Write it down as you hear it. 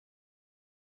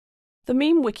The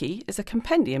Meme Wiki is a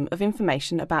compendium of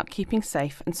information about keeping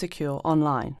safe and secure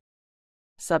online.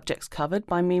 Subjects covered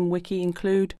by Meme Wiki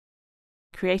include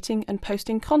creating and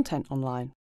posting content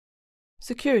online,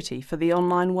 security for the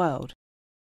online world,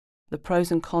 the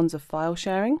pros and cons of file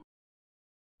sharing,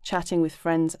 chatting with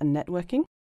friends and networking,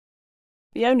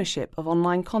 the ownership of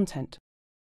online content,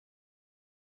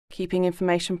 keeping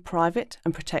information private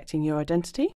and protecting your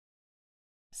identity,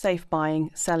 safe buying,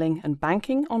 selling and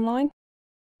banking online,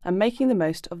 and making the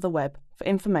most of the web for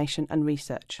information and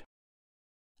research.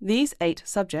 These 8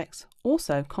 subjects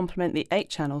also complement the 8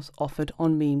 channels offered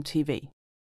on Meme TV.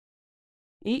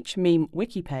 Each Meme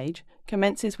Wiki page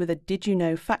commences with a Did You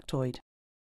Know factoid,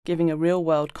 giving a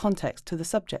real-world context to the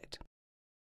subject.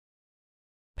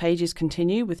 Pages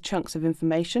continue with chunks of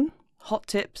information, hot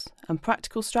tips, and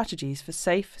practical strategies for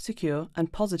safe, secure,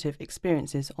 and positive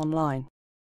experiences online.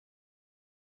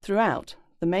 Throughout,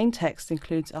 the main text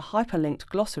includes a hyperlinked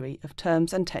glossary of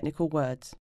terms and technical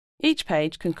words. Each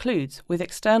page concludes with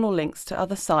external links to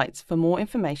other sites for more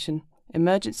information,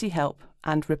 emergency help,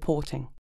 and reporting.